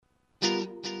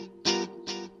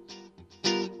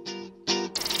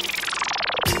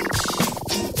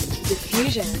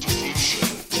Diffusion,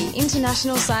 the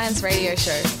international science radio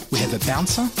show. We have a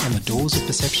bouncer on the doors of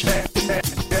perception.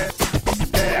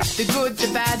 The good,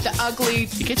 the bad, the ugly.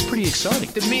 It gets pretty exciting.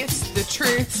 The myths, the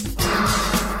truths.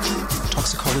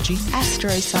 Toxicology.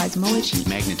 Astroseismology.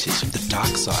 Magnetism. The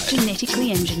dark side.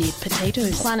 Genetically engineered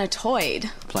potatoes. Planetoid.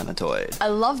 Planetoid. I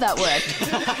love that word.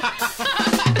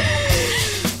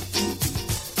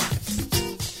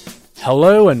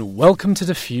 Hello and welcome to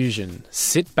Diffusion.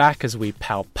 Sit back as we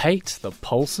palpate the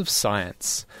pulse of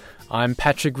science. I'm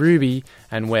Patrick Ruby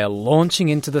and we're launching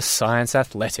into the science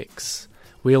athletics.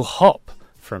 We'll hop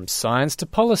from science to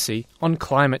policy on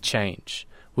climate change.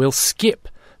 We'll skip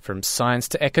from science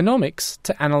to economics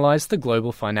to analyse the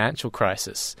global financial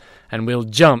crisis. And we'll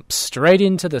jump straight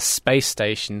into the space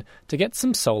station to get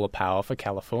some solar power for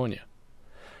California.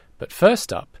 But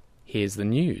first up, here's the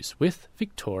news with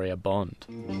Victoria Bond.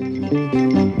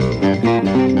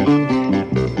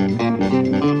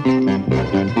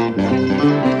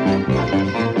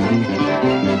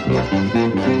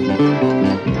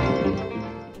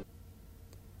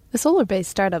 A solar-based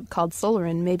startup called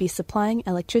Solarin may be supplying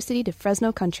electricity to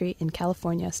Fresno Country in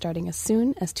California starting as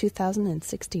soon as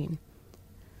 2016.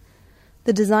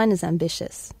 The design is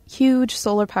ambitious. Huge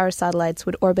solar-power satellites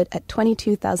would orbit at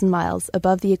 22,000 miles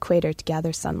above the equator to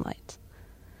gather sunlight.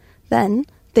 Then,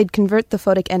 they'd convert the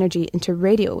photic energy into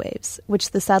radio waves,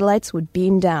 which the satellites would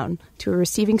beam down to a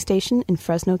receiving station in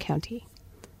Fresno County.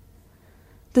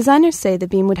 Designers say the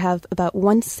beam would have about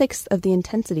 1/6 of the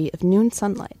intensity of noon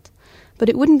sunlight, but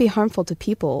it wouldn't be harmful to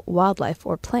people, wildlife,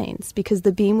 or planes because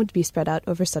the beam would be spread out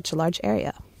over such a large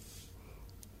area.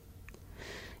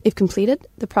 If completed,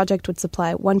 the project would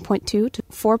supply 1.2 to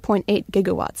 4.8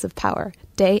 gigawatts of power,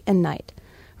 day and night,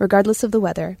 regardless of the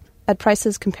weather, at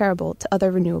prices comparable to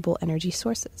other renewable energy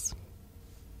sources.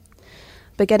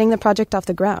 But getting the project off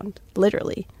the ground,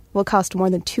 literally, will cost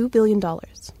more than $2 billion.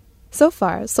 So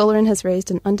far, Solarin has raised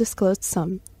an undisclosed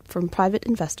sum from private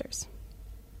investors.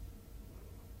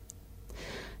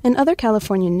 In other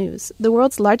California news, the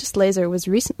world's largest laser was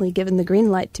recently given the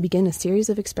green light to begin a series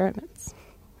of experiments.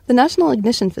 The National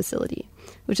Ignition Facility,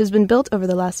 which has been built over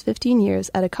the last 15 years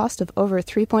at a cost of over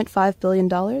 $3.5 billion,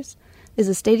 is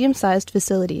a stadium-sized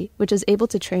facility which is able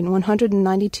to train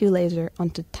 192 lasers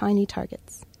onto tiny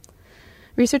targets.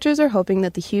 Researchers are hoping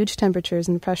that the huge temperatures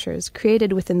and pressures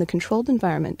created within the controlled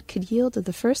environment could yield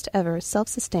the first-ever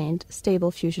self-sustained,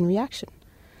 stable fusion reaction,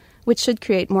 which should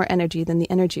create more energy than the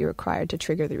energy required to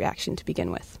trigger the reaction to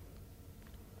begin with.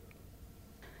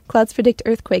 Clouds predict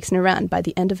earthquakes in Iran by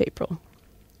the end of April.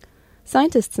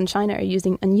 Scientists in China are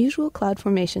using unusual cloud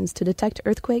formations to detect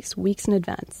earthquakes weeks in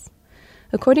advance.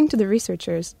 According to the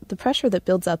researchers, the pressure that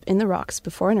builds up in the rocks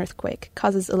before an earthquake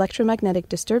causes electromagnetic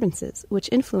disturbances which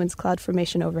influence cloud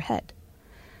formation overhead.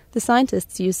 The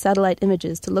scientists use satellite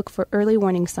images to look for early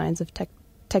warning signs of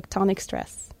tectonic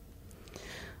stress.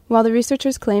 While the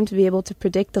researchers claim to be able to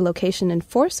predict the location and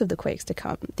force of the quakes to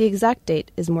come, the exact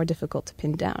date is more difficult to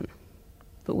pin down.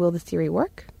 But will the theory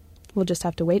work? We'll just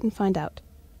have to wait and find out.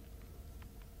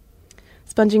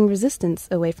 Sponging resistance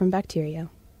away from bacteria.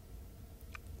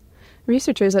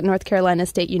 Researchers at North Carolina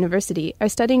State University are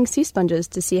studying sea sponges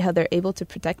to see how they're able to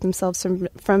protect themselves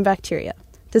from bacteria,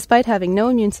 despite having no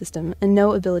immune system and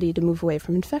no ability to move away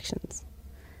from infections.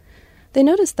 They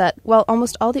noticed that, while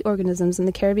almost all the organisms in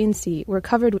the Caribbean Sea were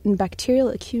covered in bacterial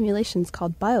accumulations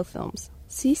called biofilms,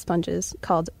 sea sponges,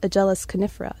 called Agellis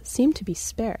conifera, seem to be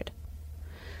spared.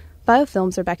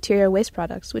 Biofilms are bacteria waste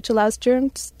products which allows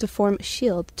germs to form a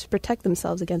shield to protect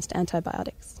themselves against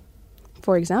antibiotics.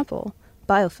 For example,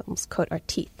 biofilms coat our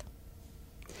teeth.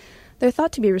 They're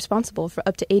thought to be responsible for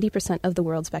up to 80% of the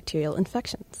world's bacterial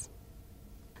infections.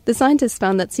 The scientists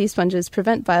found that sea sponges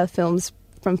prevent biofilms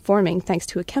from forming thanks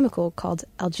to a chemical called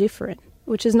algiferin,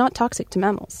 which is not toxic to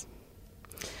mammals.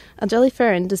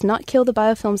 Algiferin does not kill the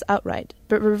biofilms outright,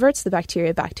 but reverts the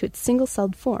bacteria back to its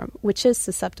single-celled form, which is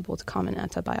susceptible to common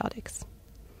antibiotics.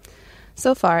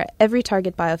 So far, every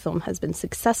target biofilm has been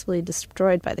successfully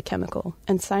destroyed by the chemical,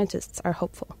 and scientists are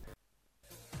hopeful.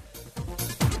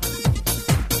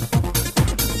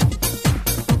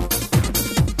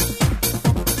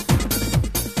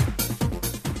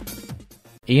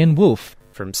 Ian Wolfe,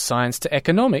 from science to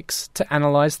economics to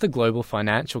analyse the global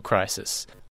financial crisis.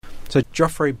 So,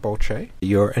 Geoffrey Bolche,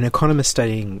 you're an economist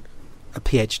studying a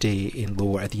PhD in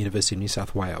law at the University of New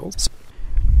South Wales.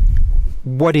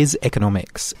 What is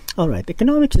economics? All right.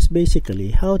 Economics is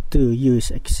basically how to use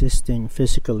existing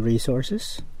physical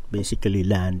resources, basically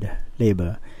land,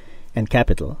 labor, and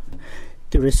capital,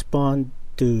 to respond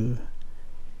to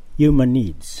human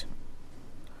needs.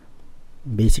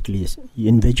 Basically,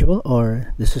 individual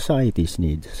or the society's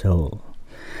needs as a whole.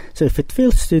 So if it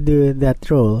fails to do that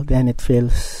role, then it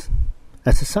fails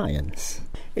as a science.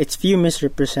 Its view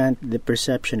misrepresent the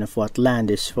perception of what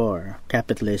land is for,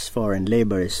 capital is for, and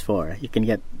labor is for. You can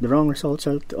get the wrong results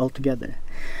altogether.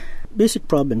 Basic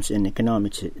problems in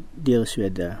economics deals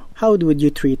with how would you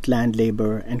treat land,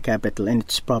 labor, and capital in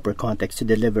its proper context to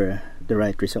deliver the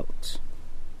right results.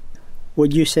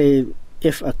 Would you say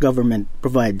if a government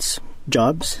provides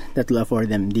jobs that will afford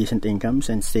them decent incomes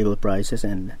and stable prices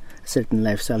and a certain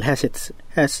lifestyle,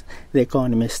 has the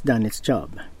economist done its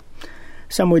job?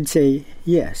 Some would say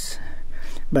yes,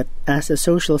 but as a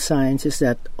social science, is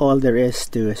that all there is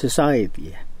to a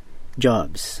society?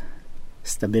 Jobs,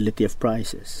 stability of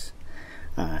prices,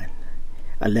 a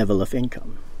level of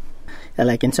income.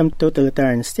 Like in some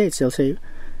totalitarian states, they'll say,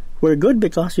 we're good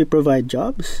because we provide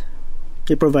jobs,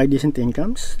 we provide decent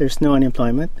incomes, there's no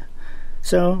unemployment,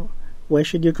 so why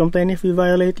should you complain if we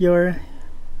violate your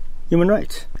human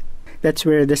rights? That's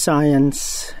where the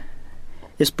science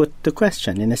is put to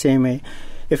question. In the same way,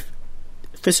 if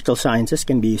physical sciences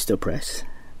can be used to oppress,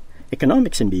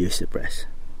 economics can be used to oppress.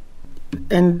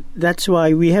 And that's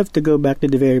why we have to go back to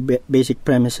the very basic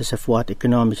premises of what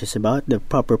economics is about, the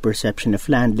proper perception of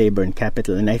land, labor, and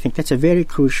capital. And I think that's a very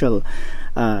crucial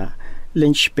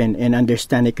linchpin in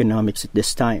understanding economics at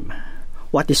this time.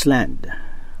 What is land?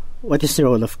 What is the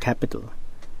role of capital?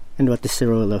 And what is the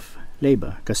role of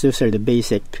labor? Because those are the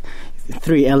basic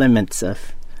three elements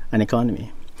of an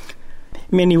economy.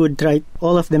 Many would treat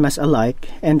all of them as alike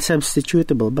and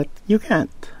substitutable, but you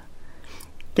can't.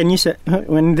 Can you say,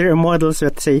 when there are models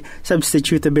that say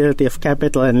substitutability of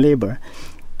capital and labor,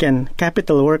 can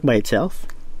capital work by itself?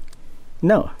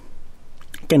 No.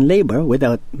 Can labor,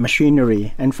 without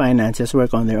machinery and finances,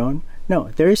 work on their own? No.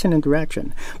 There is an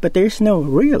interaction, but there is no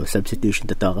real substitution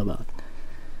to talk about.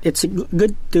 It's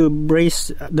good to brace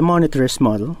the monetarist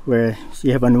model, where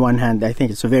you have on one hand, I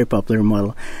think it's a very popular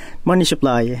model, money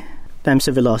supply times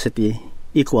the velocity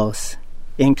equals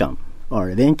income,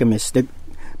 or the income is the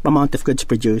amount of goods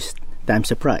produced times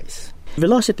the price.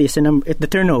 Velocity is the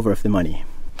turnover of the money.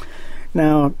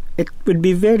 Now, it would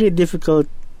be very difficult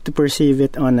to perceive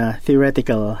it on a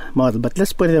theoretical model, but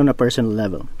let's put it on a personal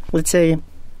level. Let's say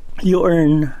you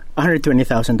earn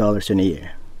 $120,000 in a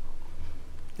year.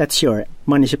 That's your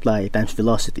money supply times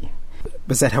velocity.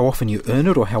 Was that how often you earn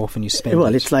it or how often you spend it?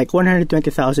 Well, it's like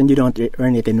 $120,000, you don't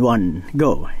earn it in one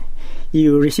go.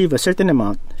 You receive a certain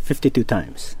amount 52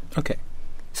 times. Okay.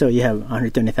 So you have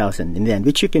 $120,000 in the end,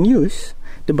 which you can use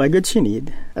to buy goods you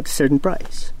need at a certain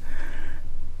price.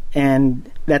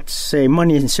 And that's, say,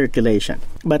 money in circulation.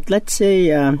 But let's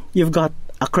say you've got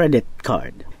a credit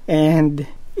card. And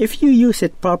if you use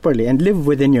it properly and live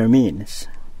within your means,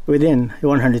 within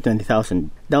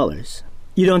 $120,000,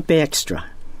 you don't pay extra.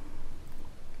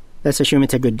 Let's assume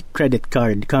it's a good credit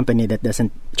card company that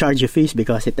doesn't charge you fees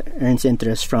because it earns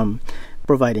interest from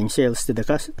providing sales to the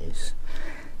customers.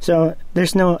 So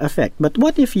there's no effect. But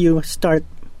what if you start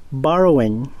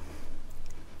borrowing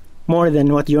more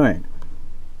than what you earn?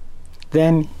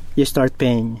 Then you start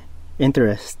paying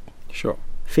interest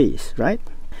fees, right?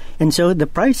 And so the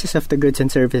prices of the goods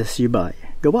and services you buy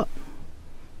go up.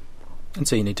 And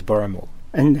so you need to borrow more.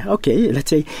 And okay, let's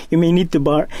say you may need to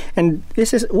borrow. And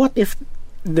this is, what if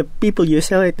the people you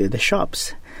sell it to, the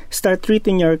shops, start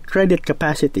treating your credit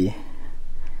capacity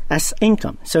as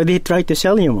income? So they try to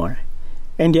sell you more,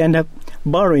 and you end up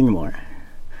borrowing more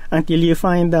until you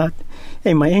find out,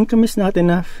 hey, my income is not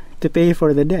enough to pay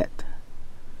for the debt.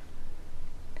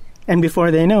 And before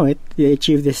they know it, they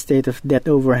achieve this state of debt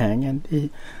overhang, and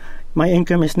my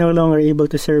income is no longer able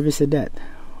to service the debt.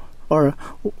 Or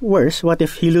worse, what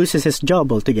if he loses his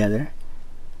job altogether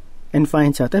and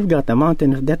finds out, I've got a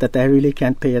mountain of debt that I really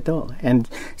can't pay at all. And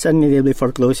suddenly they'll be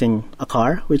foreclosing a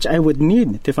car, which I would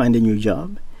need to find a new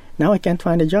job. Now I can't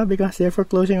find a job because they're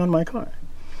foreclosing on my car.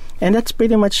 And that's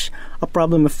pretty much a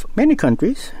problem of many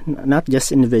countries, not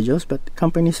just individuals, but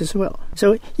companies as well.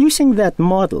 So using that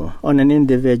model on an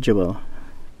individual,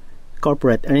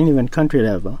 corporate, or even country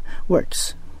level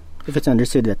works if it's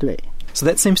understood that way. So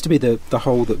that seems to be the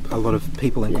hole that a lot of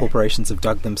people and corporations have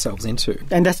dug themselves into.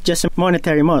 And that's just a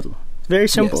monetary model. Very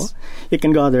simple. Yes. You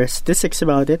can gather statistics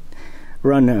about it,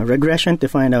 run a regression to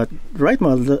find out the right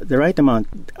model, the right amount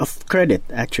of credit,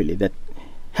 actually, that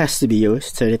has to be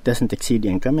used so that it doesn't exceed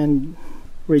income and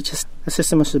reaches a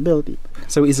system of stability.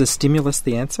 So is a stimulus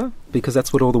the answer? Because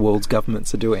that's what all the world's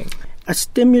governments are doing. A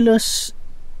stimulus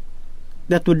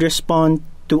that would respond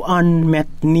to unmet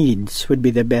needs would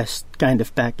be the best kind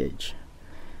of package.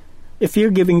 If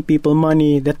you're giving people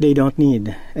money that they don't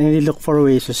need and they look for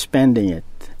ways of spending it,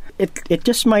 it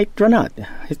just might run out.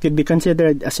 It could be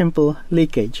considered a simple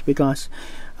leakage because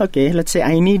okay, let's say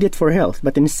I need it for health,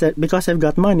 but instead, because I've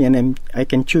got money and I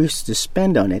can choose to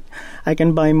spend on it, I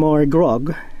can buy more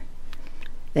grog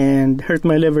and hurt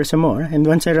my liver some more. And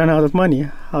once I run out of money,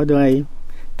 how do I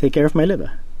take care of my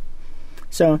liver?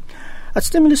 So a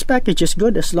stimulus package is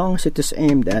good as long as it is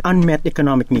aimed at unmet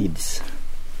economic needs.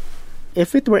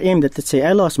 If it were aimed at, let's say,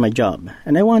 I lost my job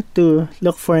and I want to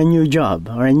look for a new job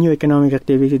or a new economic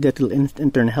activity that will in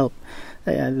turn help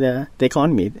the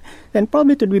economy, then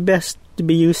probably it would be best to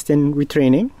be used in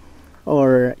retraining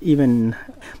or even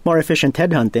more efficient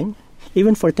headhunting,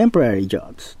 even for temporary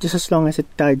jobs, just as long as it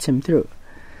tides him through.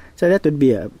 So that would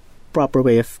be a proper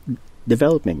way of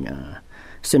developing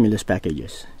stimulus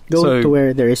packages. Go to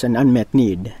where there is an unmet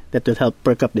need that will help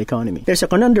perk up the economy. There's a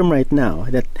conundrum right now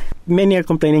that many are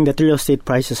complaining that real estate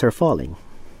prices are falling,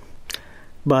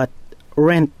 but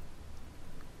rent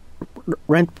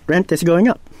is going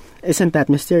up. Isn't that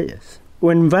mysterious?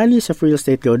 When values of real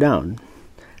estate go down,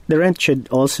 the rent should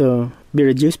also be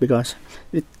reduced because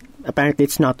apparently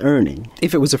it's not earning.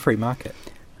 If it was a free market.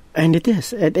 And it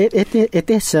is. It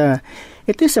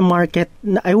is a market.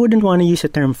 I wouldn't want to use the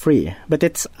term free, but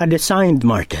it's a designed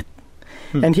market.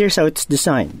 And here's how it's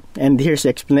designed. And here's the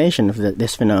explanation of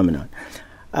this phenomenon.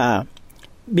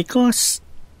 Because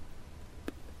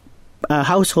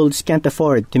households can't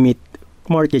afford to meet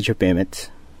mortgage repayments,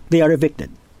 they are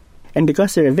evicted. And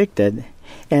because they're evicted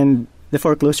and the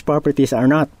foreclosed properties are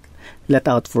not let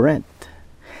out for rent,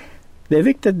 the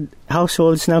evicted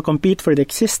households now compete for the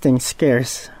existing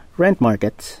scarce rent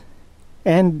markets,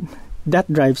 and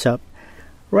that drives up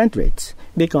rent rates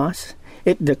because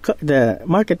the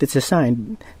market is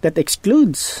designed that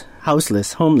excludes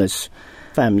houseless, homeless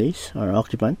families or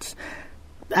occupants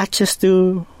access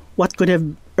to what could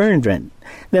have earned rent.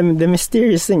 The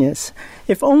mysterious thing is,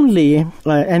 if only,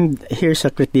 and here's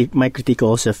my critique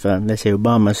also of, let's say,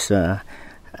 Obama's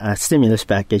stimulus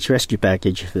package, rescue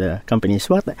package of the companies.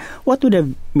 What would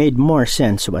have made more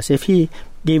sense was if he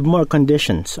gave more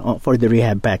conditions for the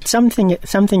rehab package,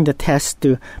 something that has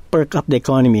to perk up the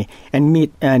economy and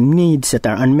meet needs that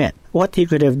are unmet. What he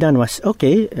could have done was,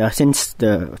 okay, since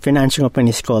the financial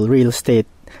companies call real estate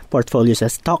portfolios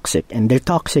as toxic, and they're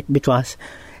toxic because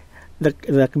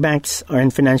the banks or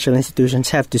financial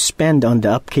institutions have to spend on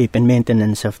the upkeep and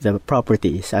maintenance of the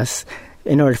properties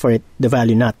in order for the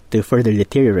value not to further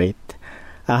deteriorate.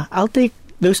 I'll take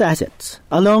those assets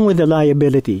along with the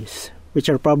liabilities, which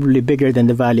are probably bigger than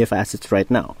the value of assets right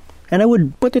now. And I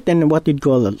would put it in what you'd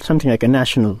call something like a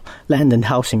national land and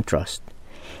housing trust.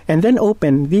 And then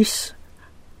open these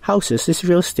houses, this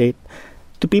real estate,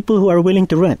 to people who are willing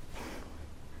to rent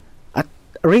at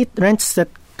rents that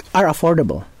are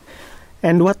affordable.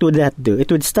 And what would that do?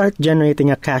 It would start generating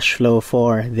a cash flow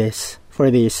for these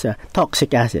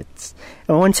toxic assets.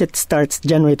 And once it starts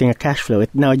generating a cash flow, it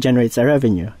now generates a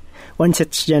revenue. Once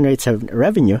it generates a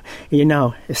revenue, you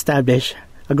now establish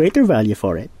a greater value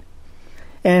for it.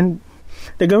 And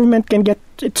the government can get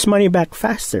its money back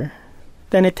faster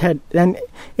than it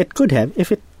could have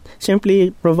if it simply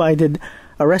provided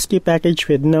a rescue package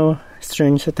with no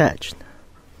strings attached.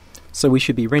 So we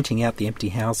should be renting out the empty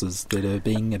houses that are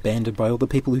being abandoned by all the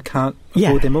people who can't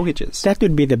afford their mortgages. That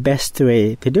would be the best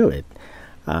way to do it.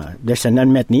 There's an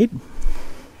unmet need.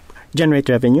 Generate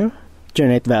revenue,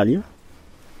 generate value,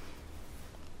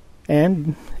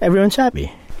 and everyone's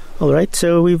happy. All right,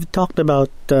 so we've talked about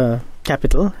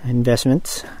capital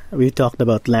investments. We've talked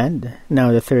about land.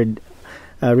 Now the third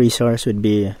resource would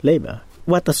be labor.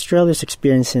 What Australia's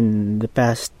experienced in the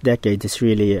past decade is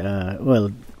really,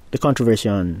 the controversy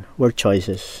on work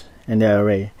choices and the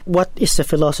array. What is the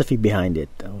philosophy behind it?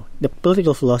 The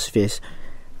political philosophy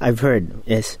I've heard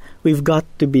is we've got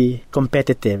to be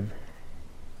competitive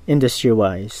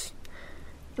industry-wise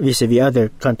vis-a-vis other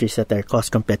countries that are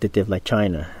cost competitive, like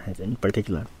China in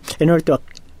particular, in order to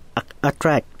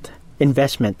attract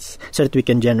investments so that we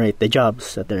can generate the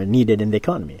jobs that are needed in the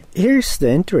economy. Here's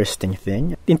the interesting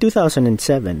thing. In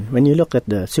 2007, when you look at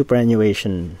the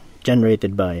superannuation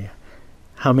generated by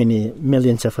how many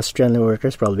millions of Australian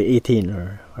workers, probably 18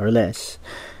 or less,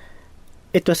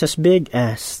 it was as big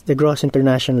as the gross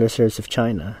international reserves of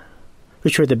China,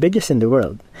 which were the biggest in the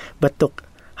world, but took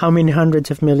how many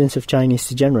hundreds of millions of Chinese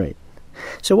to generate.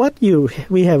 So what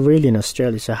we have really in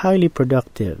Australia is a highly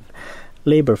productive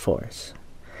labor force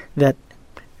that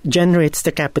generates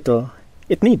the capital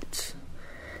it needs.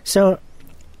 So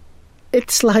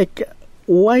it's like,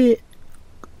 why?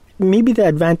 Maybe the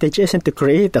advantage isn't to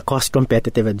create a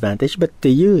cost-competitive advantage, but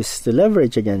to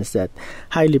leverage against that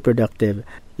highly productive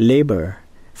labor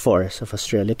force of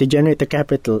Australia to generate the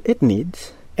capital it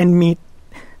needs and meet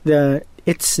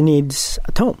its needs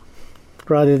at home,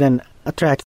 rather than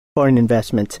attract foreign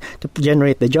investments to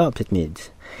generate the jobs it needs.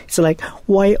 It's like,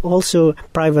 why also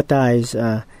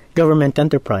privatize government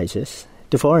enterprises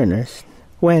to foreigners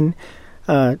when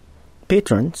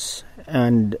patrons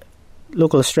and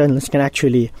local Australians can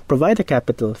actually provide the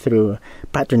capital through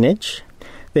patronage?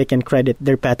 They can credit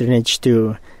their patronage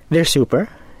to their super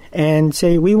and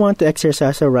say, we want to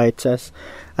exercise our rights as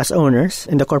owners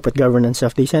in the corporate governance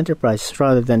of these enterprises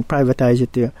rather than privatize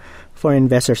it to foreign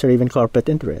investors or even corporate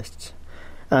interests.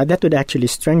 That would actually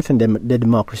strengthen the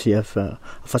democracy of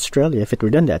Australia if it were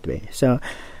done that way. So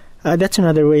that's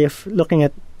another way of looking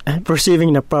at perceiving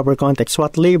in a proper context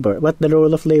what the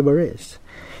role of labor is.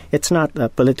 It's not a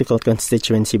political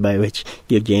constituency by which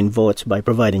you gain votes by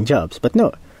providing jobs, but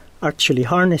no, actually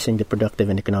harnessing the productive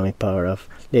and economic power of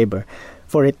labor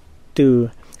for it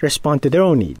to respond to their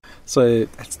own needs. So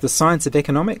that's the science of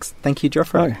economics. Thank you,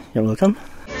 Geoffrey. Oh, you're welcome.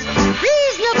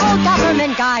 Reasonable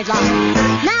government guidelines.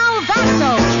 Now that's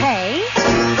okay.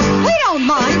 We don't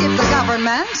mind if the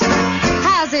government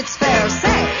has its fair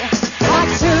say. But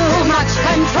too much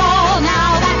control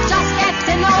now, that just gets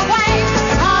in the way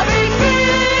of efficiency.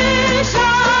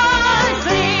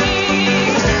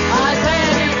 I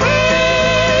said efficiency.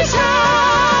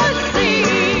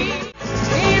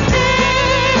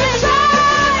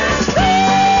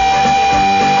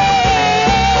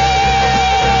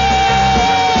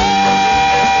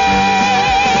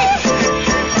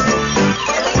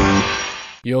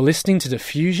 You're listening to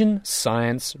Diffusion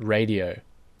Science Radio.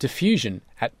 Diffusion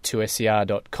at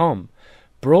 2ser.com,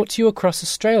 brought to you across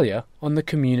Australia on the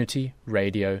Community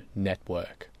Radio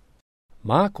Network.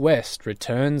 Mark West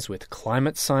returns with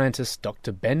climate scientist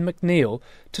Dr. Ben McNeill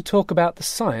to talk about the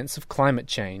science of climate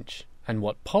change and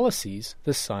what policies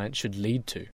the science should lead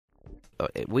to.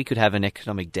 We could have an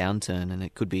economic downturn and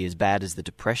it could be as bad as the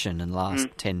Depression and last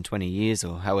 10, 20 years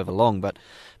or however long, but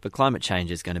climate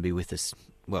change is going to be with us,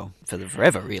 well,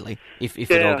 forever, really, if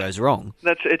it all goes wrong.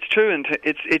 It's true, and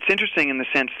it's interesting in the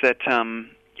sense that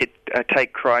it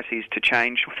take crises to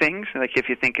change things. Like if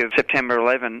you think of September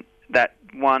 11, that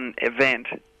one event,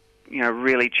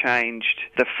 really changed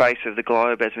the face of the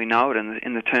globe as we know it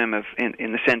in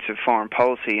the sense of foreign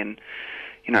policy. And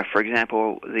for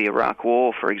example, the Iraq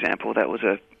War, for example, that was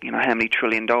how many $1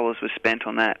 trillion was spent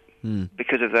on that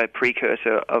because of the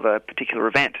precursor of a particular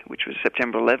event, which was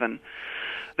September 11.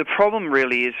 The problem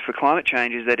really is for climate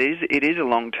change is that it is a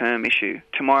long-term issue.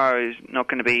 Tomorrow is not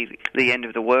going to be the end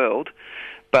of the world,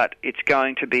 but it's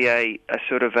going to be a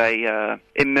sort of a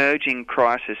emerging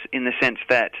crisis in the sense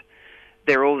that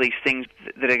there are all these things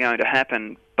that are going to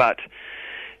happen, but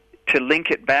to link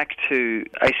it back to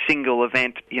a single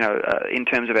event, in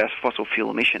terms of our fossil fuel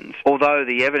emissions, although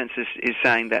the evidence is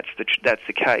saying that's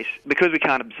the case, because we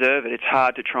can't observe it, it's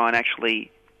hard to try and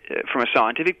actually, from a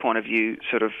scientific point of view,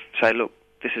 sort of say, look,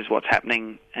 this is what's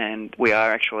happening, and we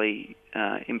are actually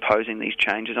imposing these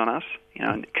changes on us,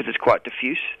 because it's quite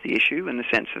diffuse, the issue, in the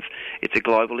sense of it's a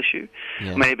global issue.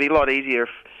 Yeah. I mean, it'd be a lot easier if,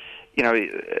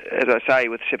 as I say,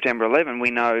 with September 11, we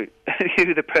know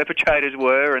who the perpetrators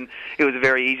were, and it was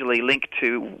very easily linked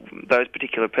to those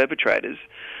particular perpetrators.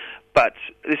 But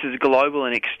this is global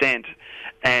in extent,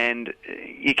 and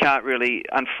you can't really,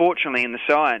 unfortunately in the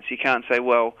science, you can't say,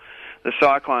 well, the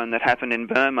cyclone that happened in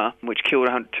Burma, which killed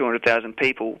 200,000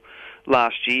 people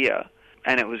last year,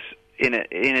 and it was in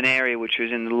an area which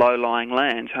was in the low-lying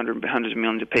lands, hundreds of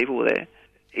millions of people were there.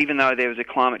 Even though there was a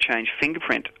climate change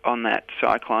fingerprint on that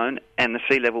cyclone, and the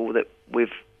sea level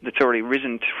that's already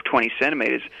risen to 20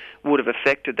 centimetres would have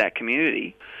affected that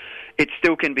community, it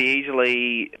still can be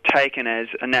easily taken as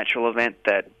a natural event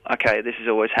that, okay, this has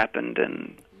always happened,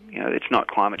 and it's not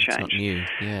climate change. It's not new,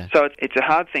 yeah. So it's a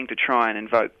hard thing to try and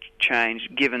invoke change,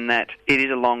 given that it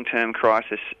is a long-term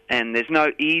crisis, and there's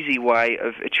no easy way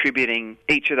of attributing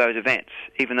each of those events,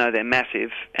 even though they're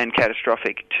massive and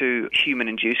catastrophic, to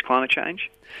human-induced climate change.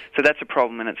 So that's a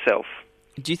problem in itself.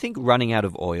 Do you think running out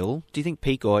of oil, do you think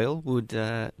peak oil would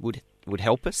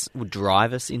help us, would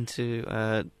drive us into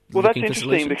well, that's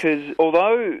interesting because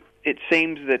although it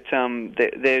seems that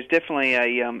there's definitely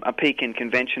a peak in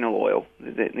conventional oil,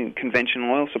 the conventional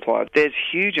oil supply, there's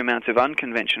huge amounts of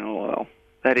unconventional oil.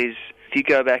 That is, if you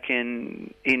go back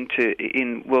in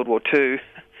World War II,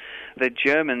 the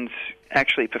Germans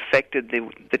actually perfected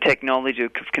the technology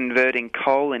of converting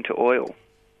coal into oil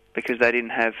because they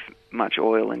didn't have much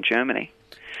oil in Germany.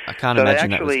 I can't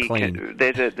imagine that was clean.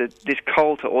 This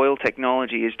coal to oil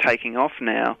technology is taking off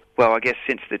now. Well, I guess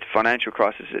since the financial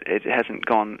crisis, it hasn't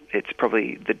gone. It's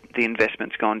probably the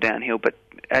investment's gone downhill. But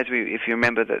if you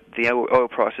remember that the oil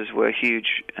prices were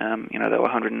huge, they were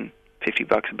 $100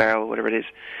 $50 a barrel or whatever it is.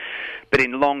 But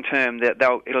in long term,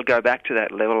 it'll go back to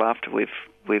that level after we've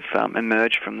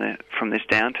emerged from this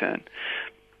downturn.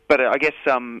 But I guess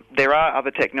there are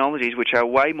other technologies which are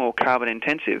way more carbon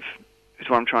intensive, is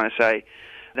what I'm trying to say,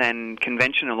 than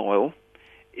conventional oil.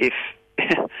 If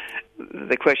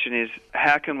the question is,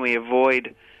 how can we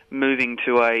avoid moving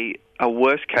to a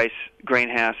worst case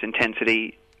greenhouse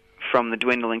intensity from the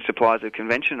dwindling supplies of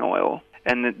conventional oil?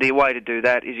 And the way to do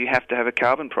that is you have to have a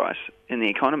carbon price in the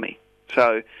economy.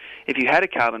 So if you had a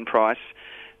carbon price,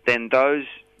 then those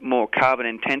more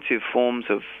carbon-intensive forms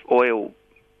of oil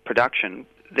production,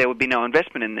 there would be no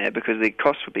investment in there because the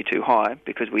costs would be too high,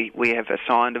 because we have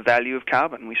assigned a value of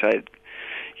carbon. We say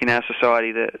in our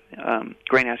society that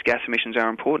greenhouse gas emissions are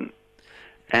important,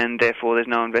 and therefore there's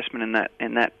no investment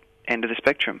in that end of the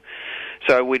spectrum.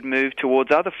 So we'd move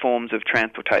towards other forms of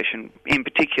transportation. In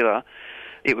particular,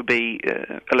 it would be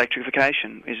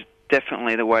electrification is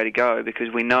definitely the way to go, because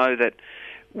we know that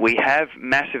we have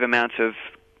massive amounts of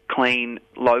clean,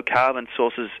 low-carbon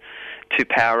sources to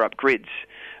power up grids,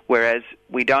 whereas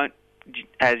we don't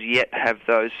as yet have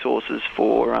those sources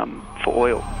for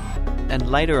oil. And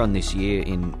later on this year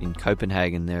in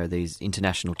Copenhagen, there are these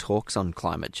international talks on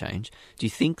climate change. Do you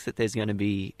think that there's going to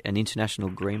be an international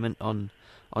agreement on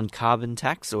carbon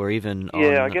tax or even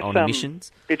on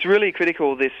emissions? It's really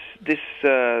critical, this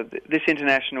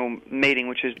international meeting,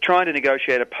 which is trying to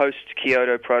negotiate a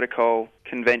post-Kyoto Protocol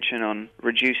convention on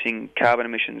reducing carbon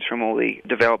emissions from all the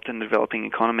developed and developing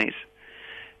economies,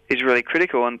 is really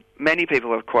critical. And many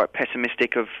people are quite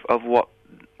pessimistic of what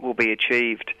will be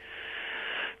achieved,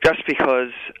 just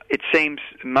because it seems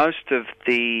most of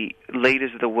the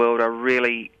leaders of the world are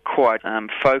really quite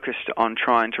focused on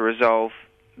trying to resolve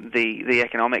the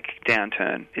economic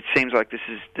downturn. It seems like this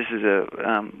is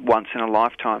a once in a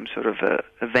lifetime sort of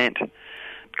event.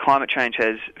 Climate change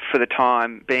has, for the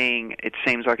time being, it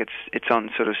seems like it's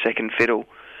on sort of second fiddle.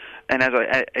 And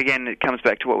again, it comes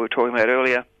back to what we were talking about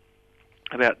earlier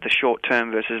about the short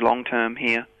term versus long term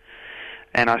here.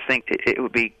 And I think it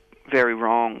would be very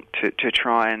wrong to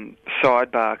try and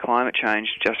sidebar climate change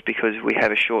just because we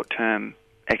have a short-term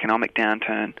economic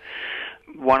downturn.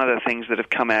 One of the things that have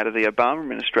come out of the Obama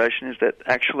administration is that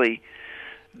actually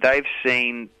they've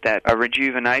seen that a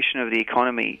rejuvenation of the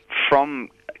economy from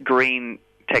green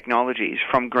technologies,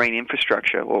 from green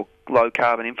infrastructure or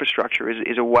low-carbon infrastructure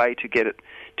is a way to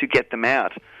get them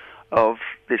out of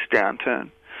this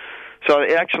downturn. So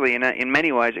actually, in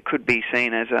many ways, it could be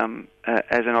seen as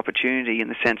an opportunity in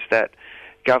the sense that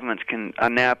governments are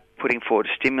now putting forward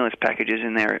stimulus packages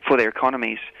for their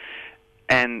economies,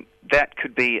 and that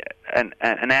could be an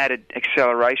added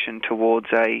acceleration towards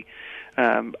a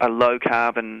low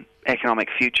carbon economic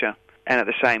future, and at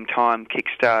the same time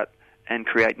kickstart and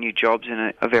create new jobs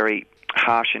in a very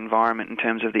harsh environment in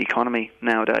terms of the economy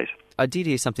nowadays. I did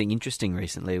hear something interesting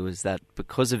recently, was that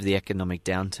because of the economic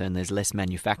downturn, there's less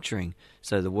manufacturing.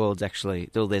 So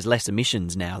there's less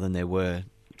emissions now than there were,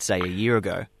 say, a year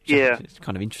ago. So yeah. It's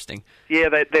kind of interesting. Yeah,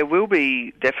 there will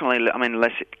be definitely,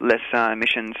 less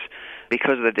emissions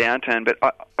because of the downturn, but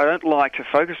I don't like to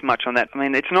focus much on that. I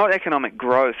mean, it's not economic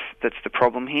growth that's the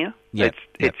problem here. Yep.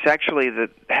 It's actually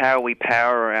how we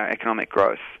power our economic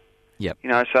growth. Yep.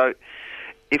 So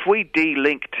if we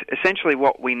de-linked, essentially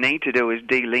what we need to do is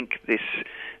de-link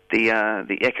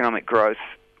the economic growth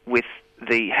with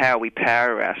how we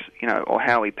power us, or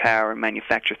how we power and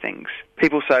manufacture things.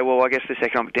 People say, well, I guess this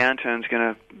economic downturn is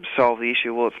going to solve the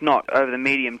issue. Well, it's not. Over the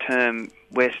medium term,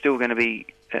 we're still going to be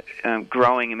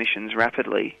growing emissions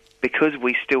rapidly because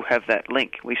we still have that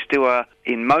link. We still are,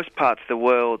 in most parts of the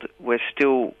world, we're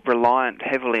still reliant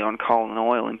heavily on coal and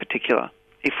oil in particular.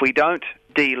 If we don't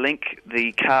de-link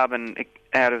the carbon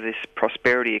out of this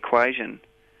prosperity equation,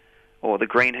 or the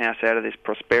greenhouse out of this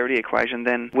prosperity equation,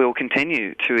 then we'll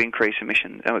continue to increase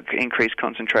emissions, increase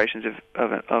concentrations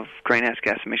of greenhouse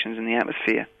gas emissions in the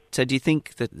atmosphere. So do you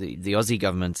think that the Aussie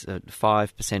government's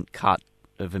 5% cut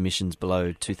of emissions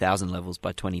below 2000 levels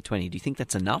by 2020, do you think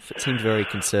that's enough? It seems very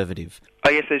conservative.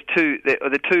 I guess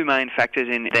the two main factors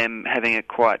in them having a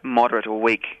quite moderate or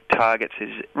weak targets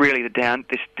is really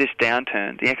this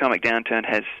downturn. The economic downturn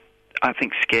has, I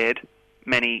think, scared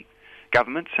many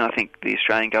governments, and I think the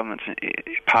Australian government's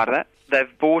part of that.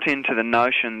 They've bought into the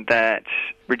notion that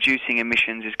reducing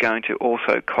emissions is going to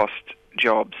also cost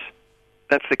jobs.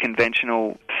 That's the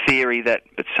conventional theory that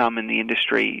some in the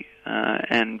industry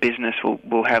and business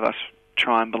will have us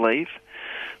try and believe.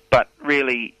 But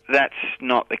really, that's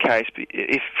not the case.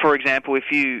 For example,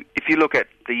 if you look at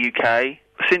the UK,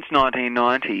 since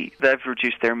 1990, they've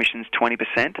reduced their emissions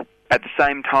 20%. at the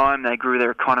same time, they grew their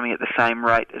economy at the same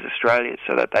rate as Australia,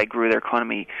 so that they grew their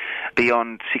economy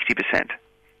beyond 60%.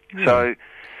 So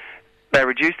they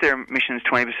reduced their emissions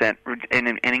 20%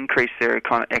 and increased their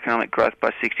economic growth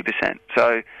by 60%.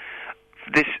 So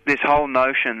this whole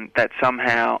notion that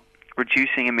somehow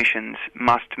reducing emissions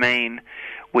must mean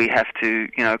we have to,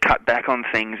 cut back on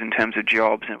things in terms of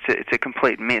jobs, it's a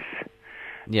complete myth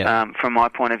from my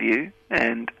point of view.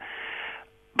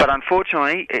 But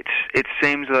unfortunately, it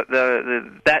seems that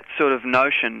that sort of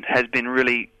notion has been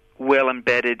really well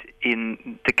embedded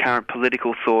in the current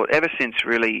political thought ever since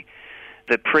really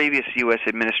the previous US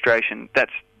administration. That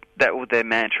was their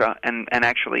mantra, and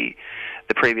actually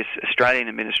the previous Australian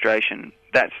administration,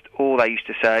 that's all they used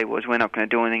to say was, we're not going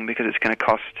to do anything because it's going to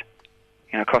cost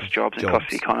jobs and cost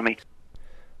the economy.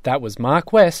 That was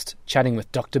Mark West chatting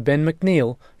with Dr. Ben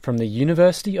McNeill from the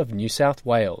University of New South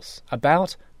Wales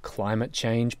about climate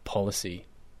change policy.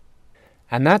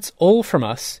 And that's all from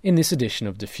us in this edition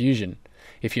of Diffusion.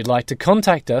 If you'd like to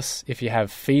contact us, if you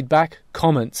have feedback,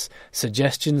 comments,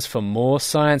 suggestions for more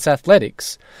science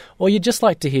athletics, or you'd just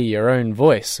like to hear your own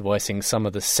voice voicing some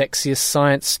of the sexiest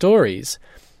science stories,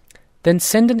 then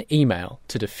send an email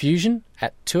to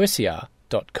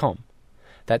diffusion@2ser.com.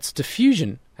 That's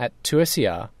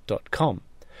diffusion@2ser.com.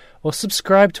 Or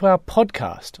subscribe to our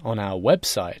podcast on our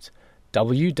website,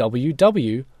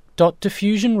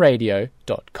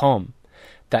 www.diffusionradio.com.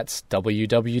 That's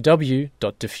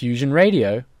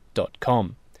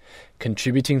www.diffusionradio.com.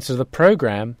 Contributing to the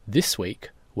program this week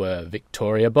were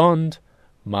Victoria Bond,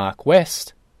 Mark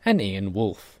West, and Ian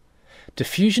Wolfe.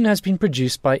 Diffusion has been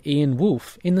produced by Ian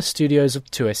Wolfe in the studios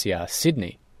of 2SER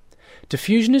Sydney.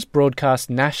 Diffusion is broadcast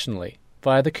nationally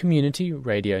via the Community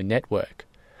Radio Network.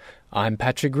 I'm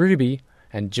Patrick Ruby,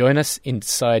 and join us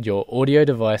inside your audio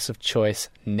device of choice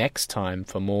next time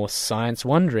for more science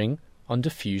wondering on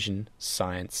Diffusion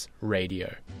Science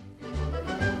Radio.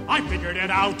 I figured it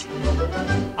out.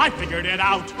 I figured it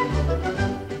out.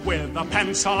 With a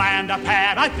pencil and a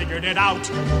pad, I figured it out.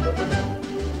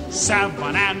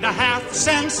 7.5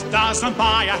 cents doesn't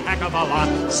buy a heck of a lot.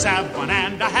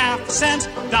 7.5 cents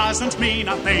doesn't mean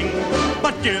a thing.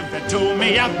 But give it to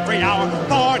me every hour,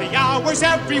 40 hours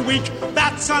every week.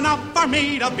 That's enough for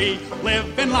me to be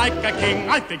living like a king.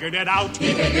 I figured it out.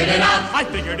 He figured it out. I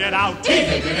figured it out. He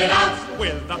figured it out.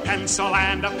 With a pencil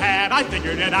and a pad, I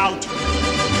figured it out.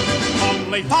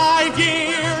 Only 5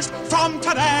 years from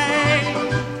today.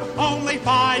 Only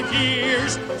 5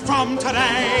 years from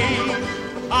today.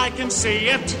 I can see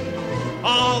it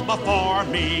all before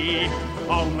me.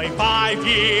 Only 5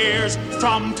 years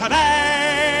from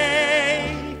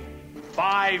today.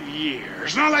 5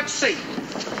 years. Now let's see.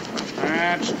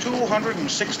 That's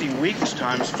 260 weeks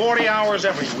times 40 hours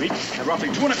every week, and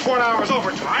roughly 2¼ hours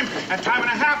overtime, and time and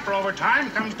a half for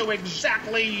overtime comes to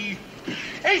exactly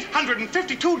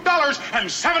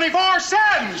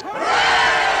 $852.74.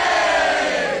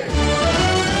 Hooray!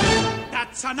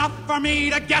 That's enough for me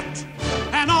to get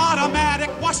an automatic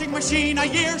washing machine, a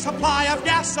year's supply of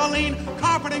gasoline,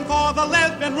 carpeting for the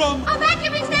living room, a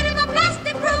vacuum instead of a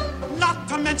plastic room, not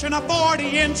to mention a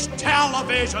 40-inch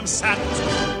television set.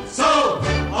 So,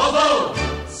 although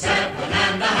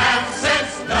 7.5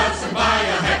 cents doesn't buy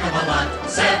a heck of a lot,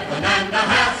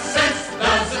 7.5 cents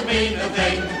doesn't mean a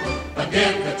thing. But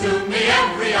give it to me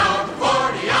every hour,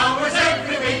 40 hours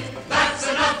every week. That's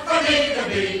enough for me to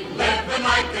be living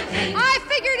like a king. I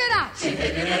figured it out. She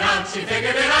figured it out. She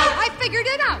figured it out. I figured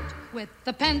it out. With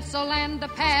the pencil and the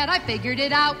pad, I figured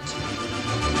it out.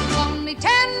 Only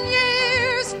 10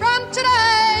 years from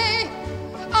today.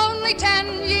 Only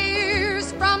 10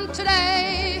 years from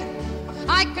today.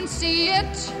 I can see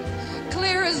it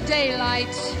clear as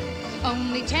daylight.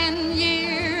 Only 10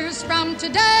 years from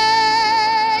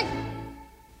today.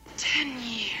 10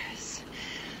 years.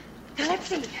 Now let's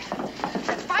see.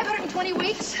 That's 520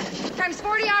 weeks times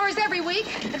 40 hours every week.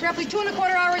 That's roughly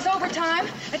 2¼ hours overtime.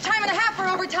 A time and a half for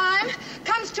overtime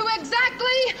comes to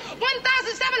exactly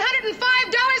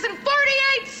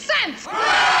 $1,705.48.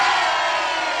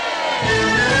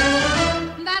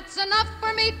 That's enough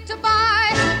for me to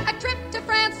buy a trip to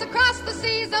France, across the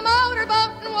seas, a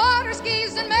motorboat and water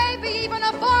skis, and maybe even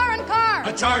a foreign car.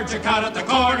 A charger cut at the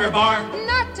corner bar.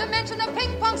 Not to mention a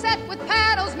ping pong set with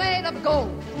paddles made of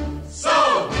gold.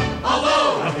 So,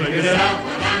 although I figured it out,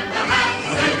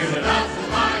 I figured it out.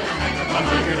 I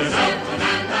figured it out.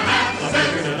 I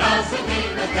figured it doesn't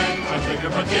mean a thing. I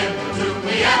figured, but give it to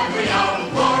me every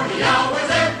hour, 40 hours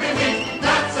every week.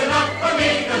 That's enough for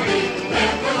me to be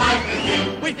living like a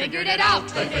king. We figured it out.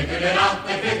 They figured it out.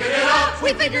 They figured it out.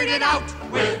 We figured it out.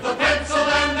 With the pencil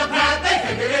and the pad, they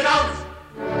figured it out.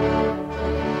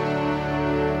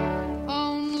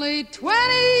 Only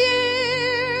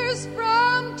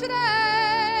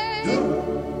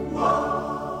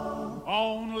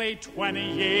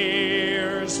 20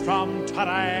 years from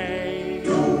today.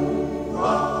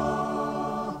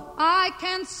 I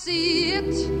can see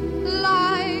it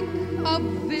like a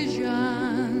vision.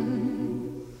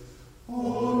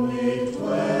 Only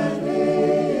 20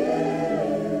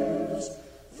 years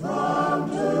from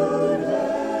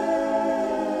today.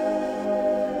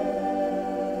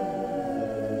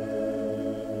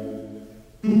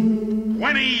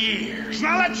 20 years.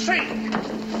 Now let's see.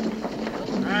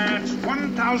 That's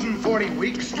 1,040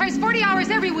 weeks. Times 40 hours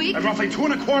every week. At roughly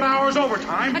 2¼ hours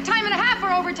overtime. A time and a half for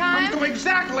overtime. Comes to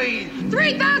exactly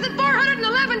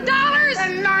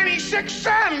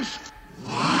 $3,411.96.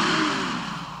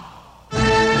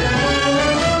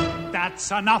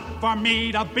 That's enough for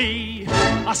me to be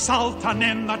a sultan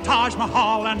in the Taj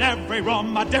Mahal, and every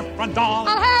room a different doll.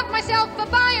 I'll have myself a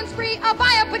buying spree. I'll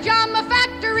buy a pajama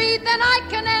factory. Then I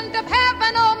can end up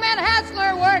having old man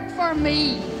Hassler work for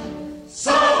me.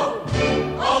 So,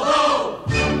 although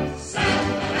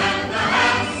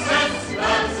 7.5 cents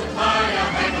doesn't buy a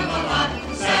heck of a lot,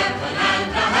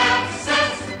 7.5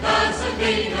 cents doesn't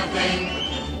mean a thing.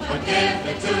 But give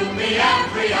it to me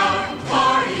every hour.